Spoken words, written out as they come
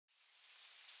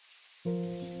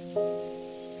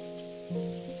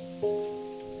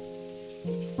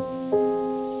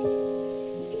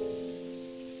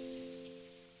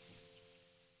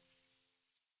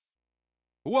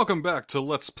Welcome back to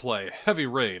Let's Play Heavy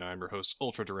Rain. I'm your host,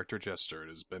 Ultra Director Jester. It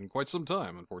has been quite some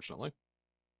time, unfortunately.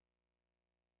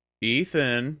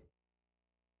 Ethan.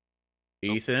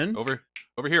 Over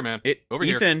here, man. Over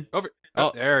Ethan. here. Over.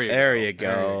 Oh, there you go. There you go.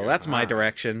 There you go. That's my All right.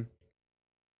 direction.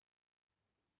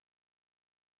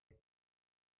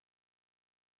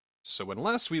 So when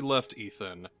last we left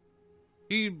Ethan,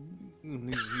 he's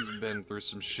been through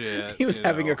some shit. He was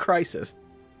having a crisis.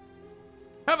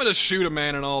 Having to shoot a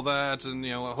man and all that, and,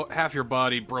 half your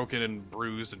body broken and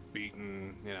bruised and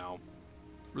beaten,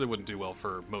 really wouldn't do well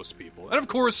for most people. And of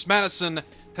course, Madison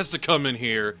has to come in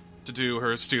here to do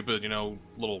her stupid,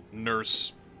 little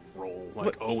nurse role.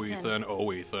 Like, Ethan.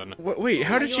 oh, Ethan. Wait,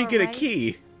 how did she get a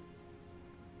key?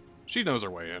 She knows her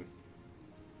way in.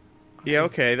 Yeah,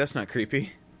 okay, that's not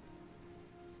creepy.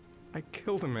 I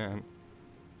killed a man.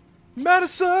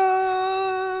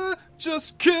 Madison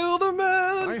just killed a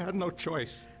man! I had no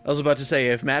choice. I was about to say,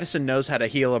 if Madison knows how to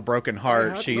heal a broken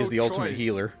heart, had she no is the ultimate choice.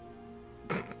 healer.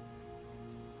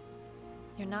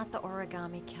 You're not the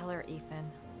origami killer, Ethan.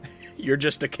 You're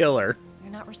just a killer.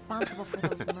 You're not responsible for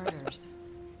those murders.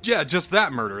 Yeah, just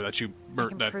that murder that can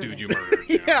that prove dude it. you murdered.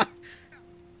 Yeah.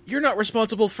 You're not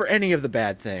responsible for any of the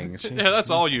bad things. Yeah, that's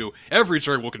all you. Every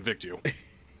jury will convict you.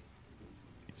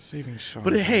 Saving Sean.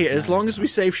 But hey, as long as we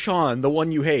save Sean, the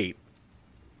one you hate.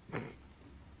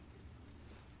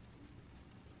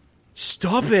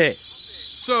 Stop it!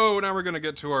 So now we're gonna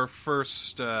get to our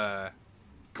first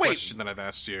question that I've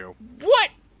asked you. What?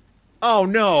 Oh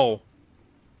no.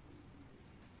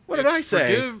 What did It's I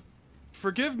say?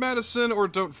 Forgive Madison or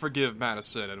don't forgive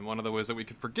Madison. And one of the ways that we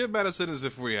can forgive Madison is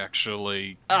if we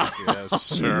actually... yes,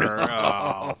 sir.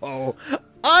 Oh,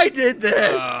 I did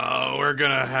this! Oh, we're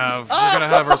gonna have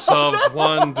ourselves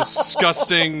one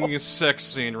disgusting sex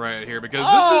scene right here because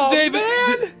this is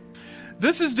David.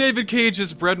 This is David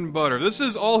Cage's bread and butter. This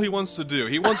is all he wants to do.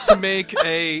 He wants to make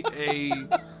a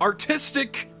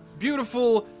artistic,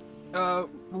 beautiful,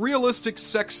 realistic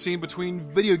sex scene between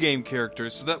video game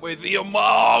characters, so that way the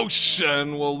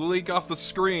emotion will leak off the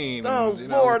screen. Oh, and,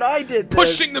 Lord, I did this!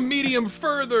 pushing the medium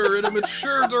further in a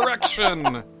mature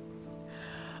direction.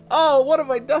 Oh, what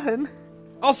have I done?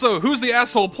 Also, who's the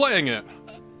asshole playing it?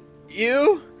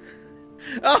 You?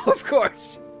 Oh, of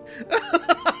course.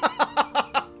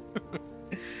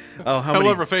 Oh, how many...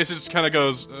 However, face just kind of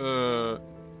goes, How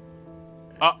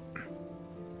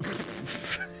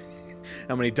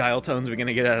many dial tones are we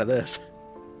gonna get out of this?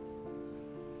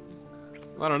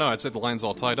 I don't know, I'd say the line's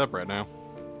all tied up right now.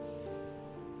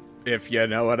 If you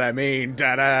know what I mean.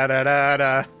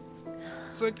 Da-da-da-da-da.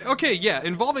 It's like, okay, yeah,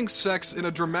 involving sex in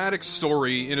a dramatic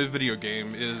story in a video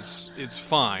game it's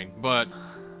fine, but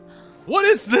what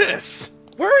is this?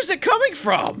 Where is it coming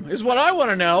from, is what I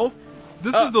want to know.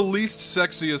 This is the least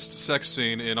sexiest sex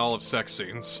scene in all of sex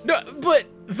scenes. No, but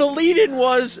the lead-in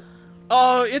was,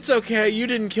 oh, it's okay, you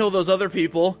didn't kill those other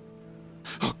people.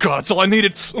 Oh god, that's all I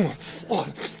needed.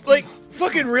 Like,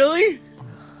 fucking really?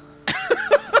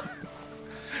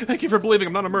 Thank you for believing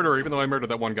I'm not a murderer, even though I murdered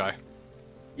that one guy.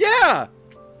 Yeah!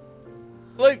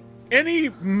 Like, any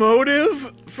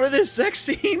motive for this sex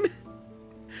scene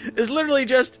is literally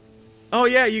just, oh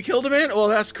yeah, you killed a man? Well,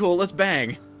 that's cool, let's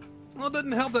bang. Well, it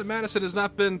doesn't help that Madison has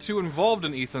not been too involved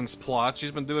in Ethan's plot.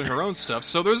 She's been doing her own stuff,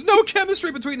 so there's no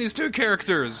chemistry between these two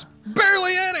characters.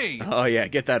 Barely any! Oh yeah,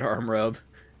 get that arm rub.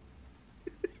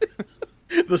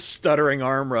 The stuttering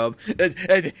arm rub.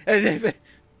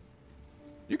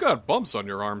 You got bumps on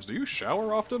your arms. Do you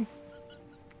shower often?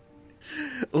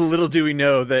 Little do we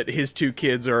know that his two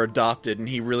kids are adopted and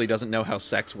he really doesn't know how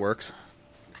sex works.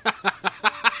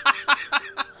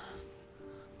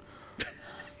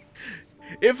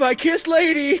 If I kiss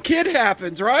lady, kid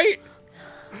happens, right?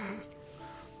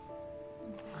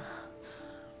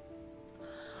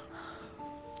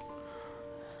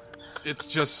 It's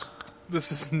just...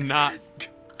 This is not...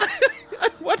 I'm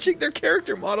watching their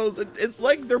character models and it's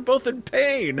like they're both in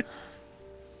pain.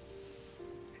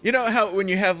 You know how when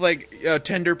you have like a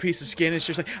tender piece of skin, it's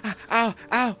just like, ow,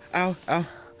 ow, ow, ow.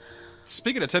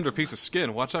 Speaking of tender piece of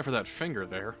skin, watch out for that finger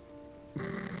there.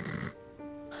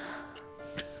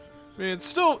 I mean, it's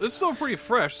still pretty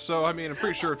fresh, so, I mean, I'm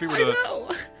pretty sure if you were to...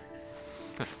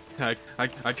 I know.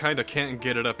 I kinda can't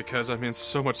get it up because I'm in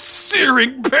so much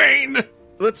searing pain!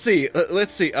 Let's see.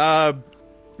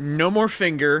 No more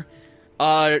finger.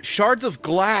 Shards of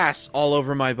glass all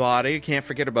over my body. Can't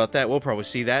forget about that. We'll probably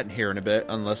see that here in a bit,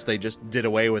 unless they just did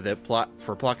away with it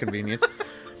for plot convenience.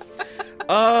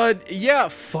 Yeah,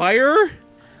 fire?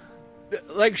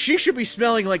 Like, she should be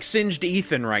smelling like singed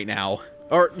Ethan right now.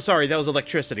 Or, sorry, that was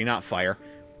electricity, not fire.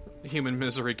 Human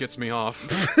misery gets me off.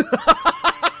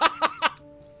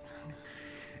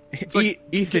 It's like,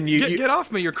 Ethan, get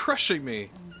off me! You're crushing me.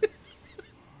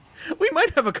 we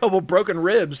might have a couple broken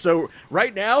ribs, so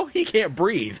right now he can't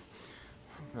breathe.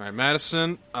 All right,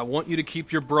 Madison, I want you to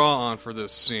keep your bra on for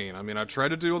this scene. I mean, I tried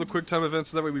to do all the QuickTime events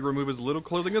so that way we remove as little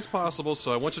clothing as possible,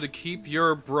 so I want you to keep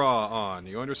your bra on.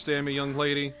 You understand me, young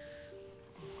lady?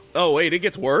 Oh, wait, it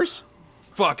gets worse?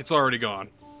 Fuck, it's already gone.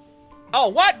 Oh,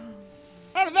 what?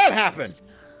 How did that happen?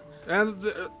 And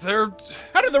they're...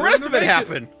 How did the rest of it naked.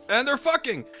 happen? And they're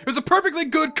fucking. There's a perfectly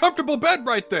good, comfortable bed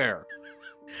right there.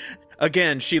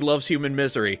 Again, she loves human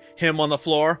misery. Him on the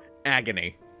floor,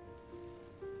 agony.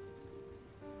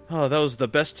 Oh, that was the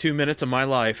best 2 minutes of my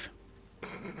life.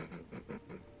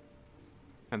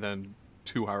 And then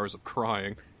 2 hours of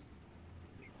crying.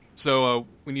 So,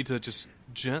 we need to just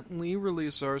gently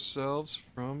release ourselves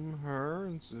from her,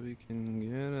 and so we can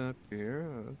get up here.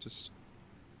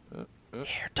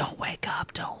 Here, don't wake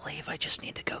up, don't leave. I just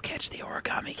need to go catch the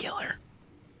origami killer.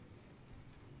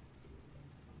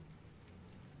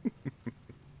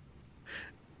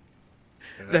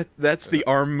 That's the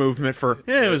arm movement for,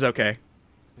 it was okay.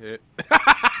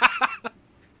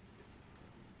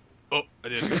 Oh, I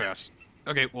did it too fast.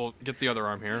 Okay, well, get the other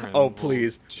arm here. And Oh,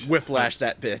 please. Whiplash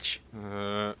that bitch.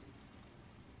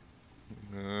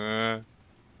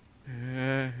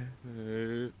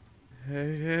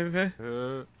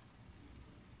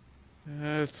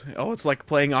 It's like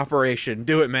playing Operation.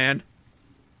 Do it, man.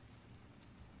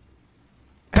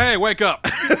 Hey, wake up!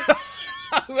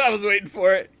 I was waiting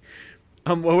for it.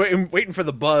 I'm waiting for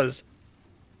the buzz.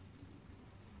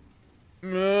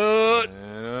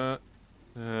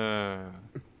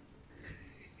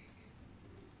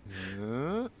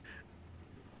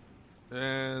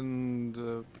 And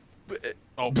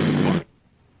oh, fuck.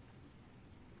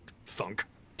 Thunk.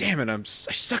 Damn it! I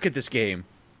suck at this game.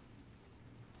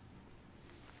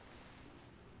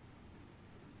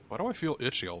 Why do I feel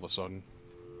itchy all of a sudden?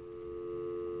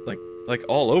 Like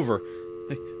all over.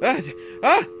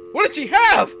 What did she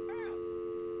have?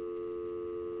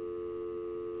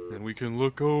 And we can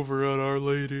look over at Our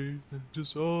Lady and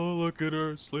just look at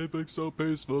her sleeping so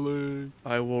peacefully.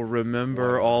 I will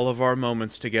remember all of our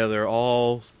moments together,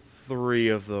 all 3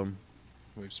 of them.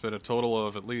 We've spent a total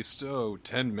of at least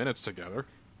 10 minutes together.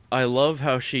 I love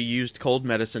how she used cold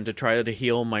medicine to try to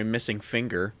heal my missing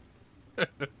finger. I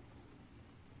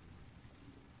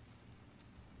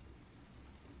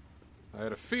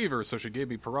had a fever, so she gave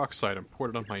me peroxide and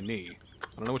poured it on my knee. I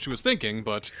don't know what she was thinking,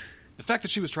 but the fact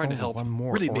that she was trying to help one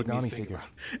more really made me origami think figure. about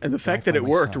it. And the fact that find it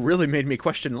worked myself. really made me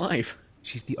question life.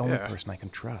 She's the only Yeah. person I can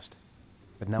trust.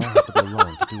 But now I have to be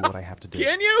alone to do what I have to do.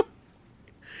 Can you?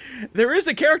 There is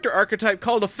a character archetype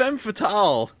called a femme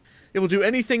fatale. It will do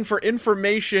anything for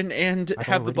information and I've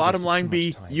have the already bottom wasted line too be,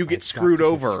 much time. you I've get got screwed to get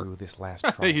over. through this last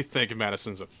You trial. think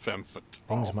Madison's a femme fatale.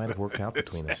 Things might have worked out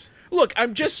between us. Look,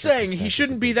 I'm just saying he circumstances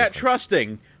shouldn't have be been that different.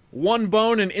 trusting. One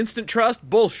bone and instant trust?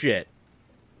 Bullshit.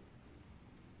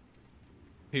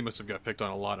 He must have got picked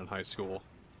on a lot in high school.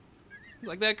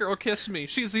 Like, that girl kissed me.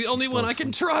 She's the only still one I can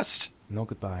asleep. trust. No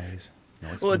goodbyes. No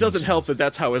Well, it doesn't help that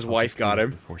that's how his I'll wife just got leave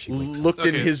him. before she wakes up. Looked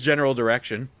in Okay. his general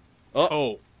direction.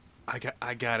 Oh,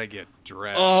 I gotta get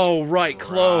dressed. Oh, right,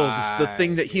 clothes. The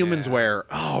thing that Right, humans yeah. wear.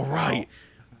 Oh, right.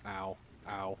 Ow,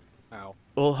 ow, ow.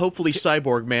 Well, hopefully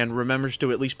Cyborg Man remembers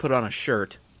to at least put on a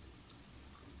shirt.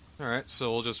 Alright,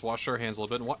 so we'll just wash our hands a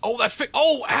little bit and oh, that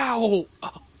oh, ow!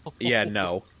 Oh, Yeah,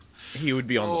 no. He would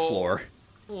be on the Oh. floor.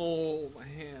 oh my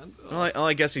hand. Oh. Well,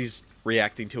 I guess he's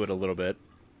reacting to it a little bit.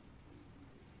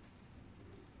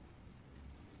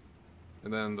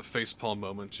 And then the facepalm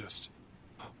moment just...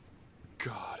 Oh,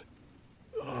 God.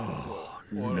 Oh,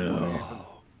 what am I even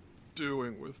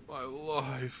doing with my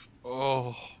life?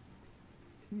 Oh.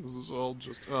 This is all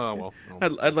just... Oh, well.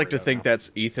 I'd like to think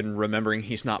that's Ethan remembering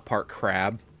he's not part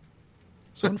crab.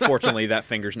 So unfortunately, that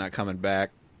finger's not coming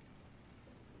back.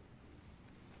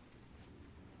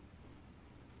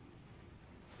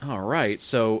 Alright,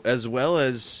 so as well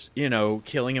as, you know,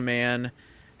 killing a man,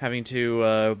 having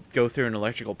to go through an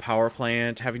electrical power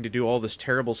plant, having to do all this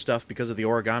terrible stuff because of the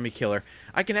origami killer,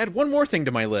 I can add one more thing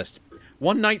to my list.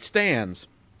 One night stands.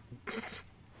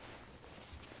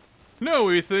 No,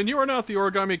 Ethan, you are not the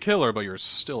origami killer, but you're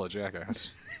still a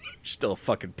jackass. Still a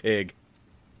fucking pig.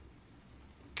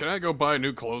 Can I go buy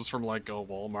new clothes from, like, a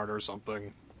Walmart or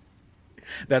something?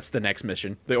 That's the next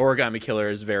mission. The origami killer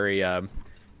is very,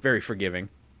 very forgiving.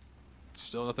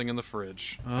 Still nothing in the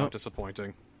fridge. Oh. How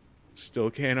disappointing. Still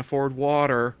can't afford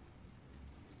water.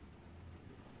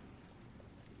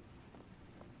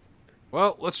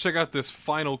 Well, let's check out this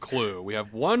final clue. We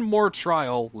have one more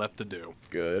trial left to do.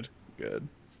 Good, good.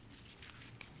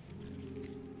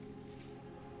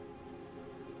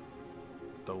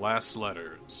 The last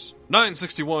letters.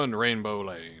 961 Rainbow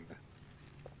Lane.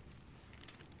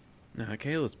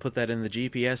 Okay, let's put that in the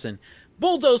GPS and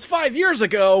bulldoze 5 years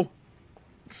ago!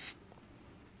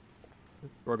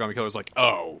 Origami Killer's like,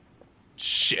 oh,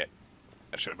 shit.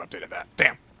 I should have updated that.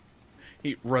 Damn.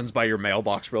 He runs by your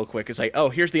mailbox real quick and say, oh,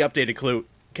 here's the updated clue.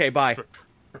 Okay, bye.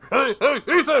 Hey,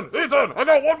 Ethan, I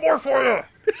got one more for you.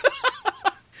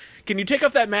 Can you take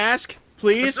off that mask,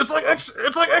 please? It's like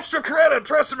extra credit,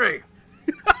 trust me.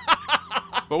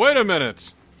 But wait a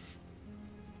minute.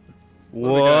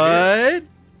 What?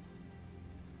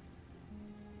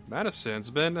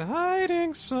 Madison's been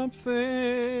hiding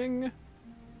something.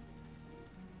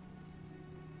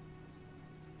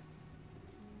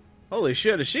 Holy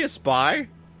shit, is she a spy?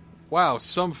 Wow,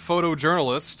 some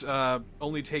photojournalist,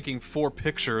 only taking 4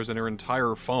 pictures in her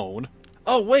entire phone.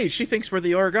 Oh, wait, she thinks we're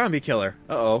the origami killer.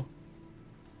 Uh-oh.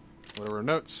 What do her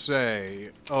notes say?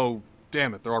 Oh,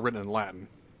 damn it, they're all written in Latin.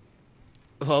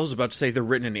 Well, I was about to say they're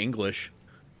written in English.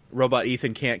 Robot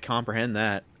Ethan can't comprehend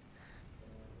that.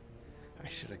 I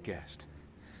should have guessed.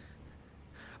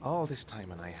 All this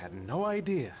time and I had no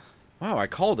idea. Wow, I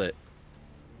called it.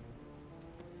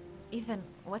 Ethan,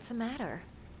 what's the matter?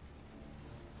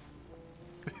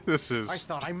 This I is...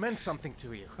 thought I meant something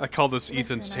to you. I call this Listen,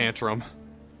 Ethan's tantrum.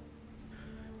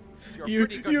 You're a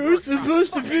pretty good You were work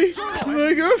supposed to be journalist.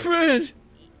 my girlfriend!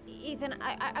 Ethan,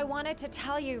 I wanted to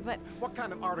tell you, but What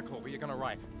kind of article were you gonna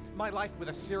write? My life with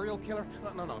a serial killer?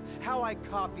 No. How I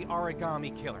caught the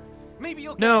origami killer. Maybe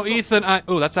you'll get No, a look. Ethan,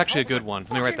 Oh, that's actually a good one.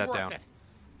 Let me write that Fucking down. worth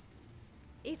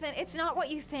it. Ethan, it's not what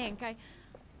you think.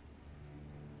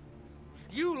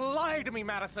 You lied to me,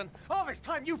 Madison. All this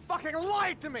time you fucking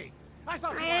lied to me. I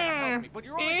thought you might have helped me, but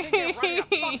you're only thinking of writing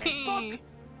a fucking book.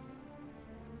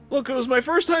 Look, it was my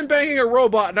first time banging a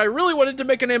robot, and I really wanted to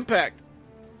make an impact.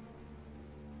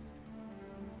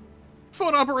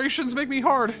 Phone operations make me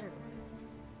hard.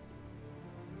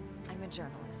 I'm a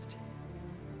journalist.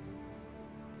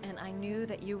 And I knew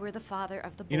that you were the father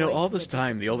of the boy You know, all who this had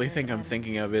time, the only thing disappeared, I'm and-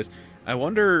 thinking of is, I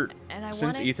wonder, and I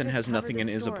since wanted Ethan to has cover nothing the in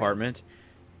his story. apartment,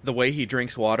 the way he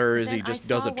drinks water is But he then I just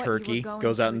does saw a what you were turkey, going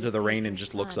goes out through into to the save rain your and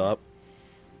just looks son. up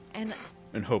And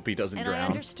and hope he doesn't I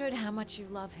drown. understood how much you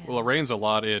love him. Well, it rains a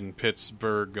lot in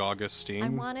Pittsburgh, Augustine, I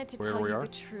wanted to where tell we you are. the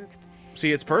truth.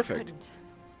 See, it's but I perfect. couldn't.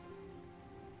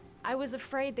 I was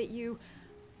afraid that you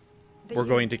We're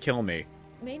going to kill me.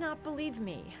 may not believe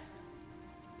me.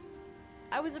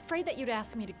 I was afraid that you'd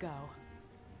ask me to go.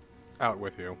 Out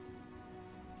with you.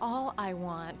 All I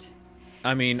want.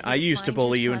 I mean, You I used to find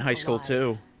bully you in yourself high school alive.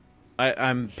 too.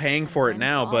 I'm paying And for it when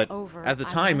now, it's all but over, at the I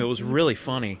time it won't was be really there.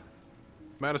 funny.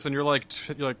 Madison, you're like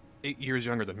 8 years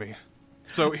younger than me.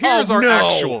 So here's our no!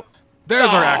 actual... There's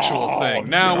our actual thing.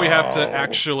 Now we have to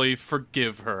actually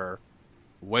forgive her.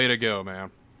 Way to go,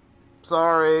 man.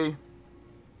 Sorry.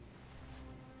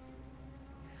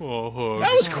 Oh,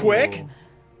 That was quick.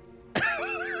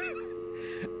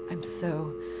 I'm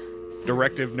so sorry.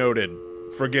 Directive noted.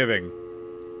 Forgiving.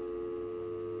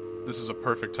 This is a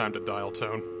perfect time to dial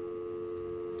tone.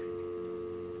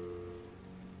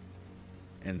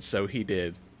 And so he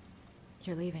did.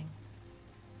 You're leaving,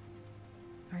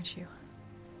 aren't you?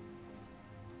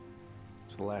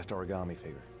 It's the last origami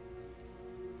figure.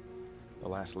 The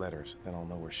last letters, then I'll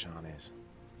know where Sean is.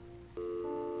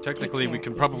 Technically, we care,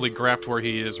 can Ethan. probably graft where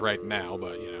he is right now,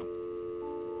 but, you know.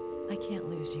 I can't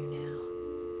lose you now.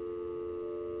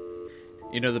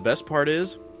 You know, the best part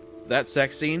is, that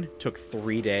sex scene took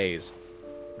 3 days.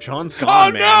 Sean's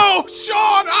gone, man. Oh, no!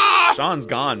 Sean! Ah! Sean's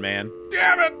gone, man.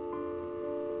 Damn it!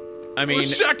 I I mean,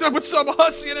 was shacked up with some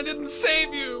hussy and I didn't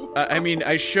save you!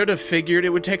 I should have figured it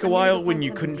would take a I'm gonna while go when find you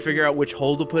something couldn't to figure do. out which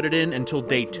hole to put it in until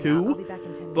day Wait for me, I'll 2. be back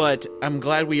in 10 But minutes. I'm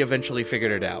glad we eventually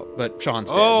figured it out. But Sean's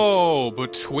dead. Oh,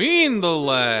 between the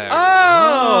legs. Oh!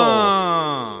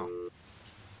 Ah.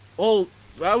 Well,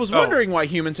 I was wondering why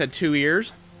humans had 2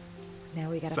 ears. Now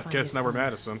we gotta So I find guess his now we're son.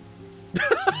 Madison. I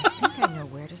think I know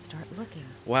where to start looking.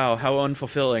 Wow, how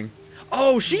unfulfilling.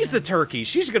 Oh, she's the turkey.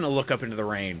 She's gonna look up into the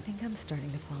rain. I think I'm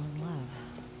starting to fall in love.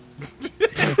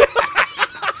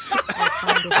 I'll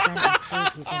find his son and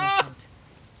prove he's innocent.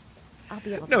 I'll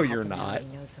be able to No, help you're him now not. that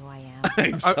he knows who I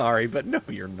am. I'm sorry, but no,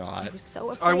 you're I not. was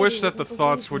so afraid I wish he that the wouldn't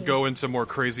thoughts believe would me. go into more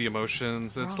crazy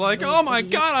emotions. It's Wrong like, way oh for my the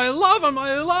god, I love him,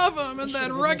 and that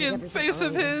should've rugged remembered face of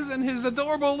everything his, and his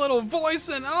adorable little voice,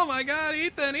 and oh my god,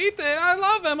 Ethan, I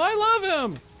love him!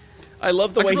 I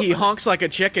love the I way could- he honks like a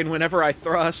chicken whenever I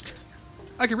thrust.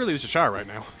 I could really use a shower right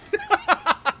now.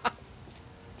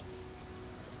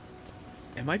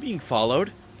 Am I being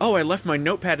followed? Oh, I left my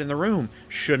notepad in the room.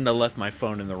 Shouldn't have left my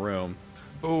phone in the room.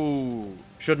 Oh,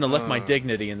 Shouldn't have left my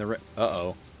dignity in the room.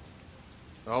 Uh-oh.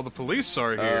 Oh, the police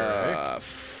are here, eh?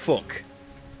 Fuck.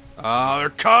 They're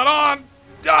caught on!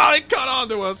 Ah, they caught on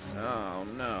to us! Oh,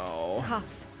 no.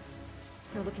 Cops.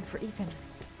 They're looking for Ethan.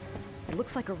 It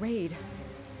looks like a raid.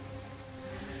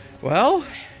 Well,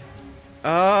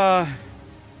 that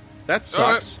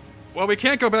sucks. Well, we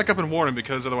can't go back up and warn him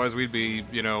because otherwise we'd be,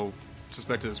 you know,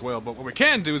 suspected as well. But what we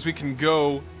can do is we can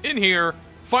go in here,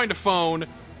 find a phone,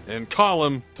 and call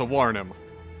him to warn him.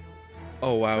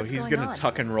 Oh, wow. What's He's going gonna on?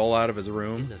 tuck and roll out of his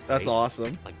room. Isn't this That's great?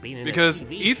 awesome. Like being in a Because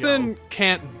TV Ethan show.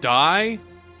 can't die,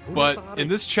 Who but thought in it?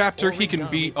 this chapter he can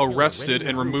Already be done. We've arrested already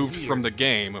and moved removed here. from the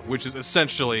game, which is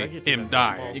essentially him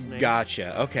dying.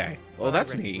 Gotcha. Okay. Well,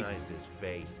 that's I neat. recognized his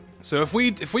face. So if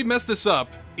we mess this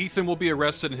up, Ethan will be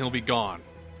arrested and he'll be gone.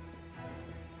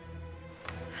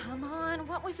 Come on,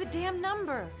 what was the damn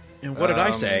number? And what did I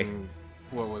say?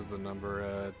 What was the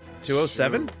number?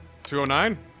 207?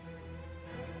 209?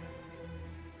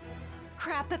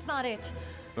 Crap, that's not it.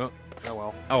 Oh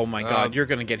well. Oh my god, Um, you're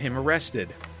gonna get him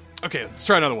arrested. Okay, let's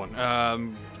try another one.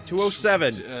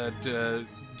 207.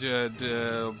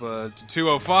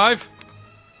 205?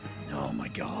 Oh my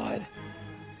god.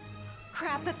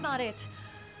 Crap, that's not it.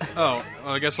 Oh,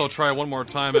 I guess I'll try one more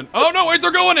time and... Oh, no, wait,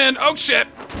 they're going in! Oh, shit!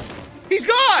 He's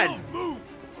gone!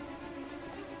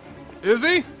 Is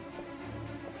he?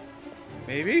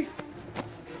 Maybe?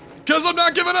 Because I'm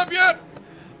not giving up yet!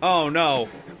 Oh no.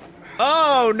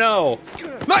 Oh no.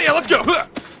 Not yet, let's go!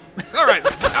 All right,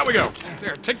 out we go.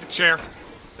 There, take the chair.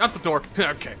 Out the door.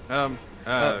 Okay, cops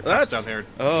that's- down here.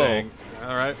 oh. Dang.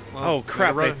 All right. Well, Oh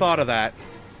crap, run, they thought of that.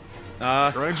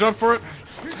 Running jump for it.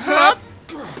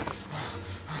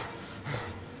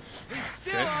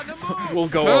 Still on the move. We'll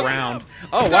go Huh? around.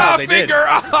 Oh wow, they did. finger!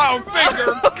 Oh,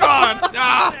 finger! God!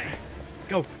 Ah!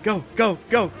 Go, go, go,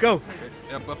 go, go.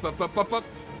 Yep, up.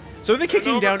 So are they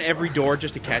kicking over. down every door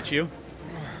just to catch you?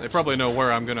 They probably know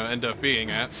where I'm gonna end up being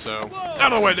at, so...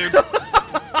 Out of the way, dude!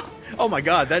 Oh my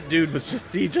god, that dude was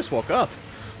he just woke up.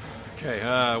 Okay,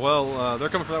 they're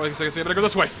coming from that way, so I guess I better go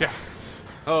this way. Yeah.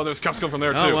 Oh, there's cops coming from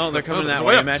there, too. Oh, well, they're coming there's that a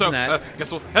way, up, imagine so, that.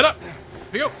 guess we'll head up. Here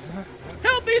we go.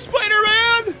 Help me,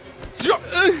 Spider-Man!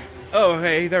 Oh,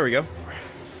 hey, there we go.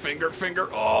 Finger.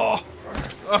 Oh.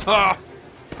 Ah.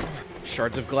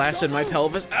 Shards of glass in my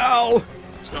pelvis. Ow!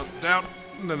 Down,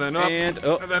 and then up. And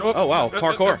then up. oh wow,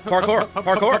 parkour.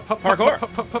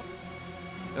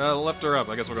 Left or up.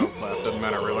 I guess we'll go left. Doesn't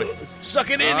matter, really. Suck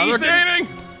it in, They're Ethan. gaining!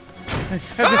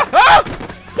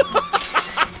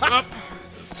 Up.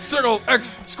 Circle,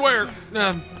 X, square.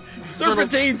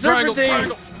 Serpentine, circle, serpentine.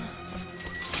 triangle.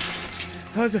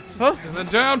 Huh? And then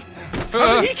down.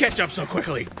 How did he catch up so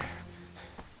quickly?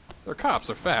 They're cops.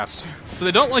 They're fast. But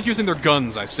they don't like using their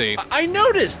guns, I see. I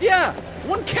noticed. Yeah,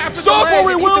 one cap. in the Stop leg or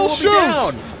we and will Ethan be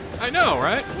down. shoot! I know,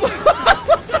 right?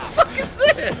 What the fuck is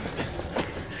this?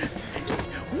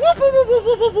 Whoop, whoop, whoop,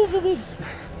 whoop, whoop, whoop, whoop, whoop.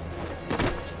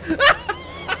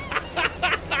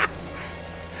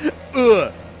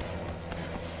 Ugh.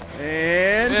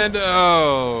 And And,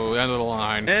 oh, end of the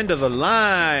line. end of the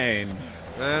line.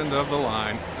 End of the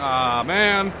line. Ah,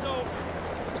 man.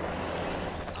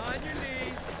 On your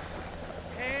knees,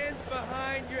 hands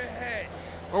behind your head,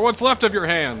 Or what's left of your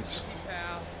hands.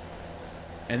 pal.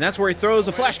 And that's where he throws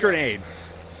a flash grenade.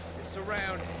 You're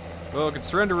surrounded. Well, I can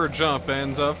surrender or jump,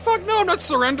 and, fuck no, I'm not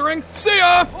surrendering. See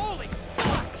ya! Holy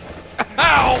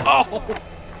Ow! Oh!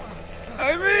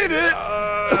 I made it.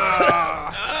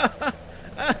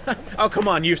 Oh come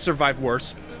on, you've survived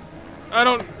worse. I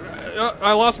don't...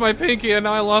 I lost my pinky, and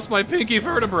now I lost my pinky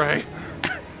vertebrae.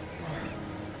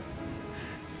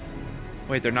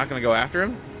 Wait, they're not gonna go after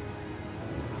him?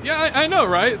 Yeah, I know,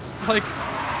 right? It's like...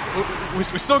 We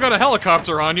still got a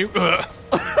helicopter on you. Ugh.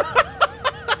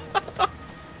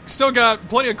 Still got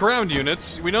plenty of ground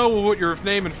units. We know what your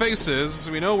name and face is.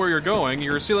 We know where you're going.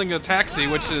 You're stealing a taxi,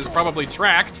 which is probably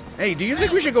tracked. Hey, do you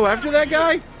think we should go after that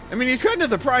guy? I mean, he's kind of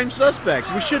the prime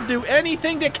suspect. We should do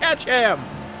anything to catch him.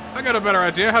 I got a better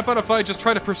idea. How about if I just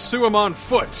try to pursue him on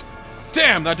foot?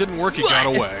 Damn, that didn't work. He got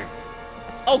What? away.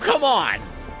 Oh, come on.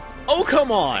 Oh,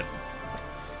 come on.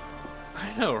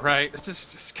 I know, right? It's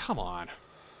just come on.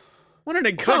 What an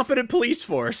incompetent police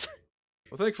force.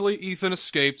 Well, thankfully, Ethan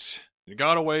escaped. He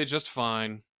got away just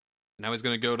fine. Now he's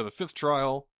going to go to the 5th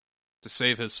trial to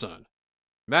save his son.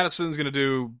 Madison's going to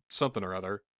do something or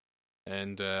other.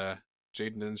 And,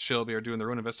 Jaden and Shelby are doing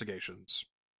their own investigations.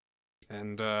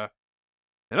 And,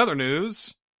 in other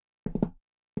news...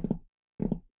 I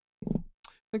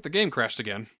think the game crashed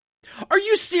again. Are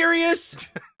you serious?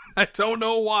 I don't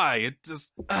know why. It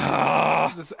just... Ah.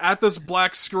 It's just at this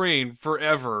black screen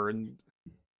forever, and...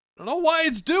 I don't know why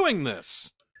it's doing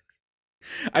this.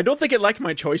 I don't think it liked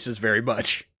my choices very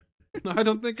much. No, I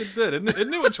don't think it did. It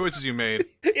knew what choices you made.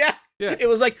 Yeah. Yeah. It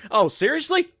was like, oh,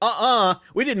 seriously?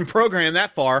 We didn't program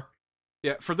that far.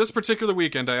 Yeah, for this particular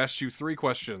weekend, I asked you 3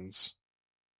 questions.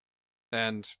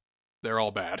 And they're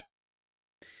all bad.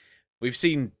 We've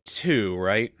seen 2,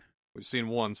 right? We've seen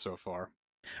 1 so far.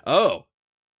 Oh.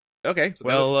 Okay, So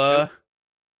well,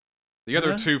 the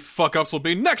other 2 fuck-ups will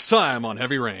be next time on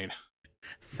Heavy Rain.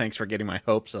 thanks for getting my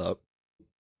hopes up.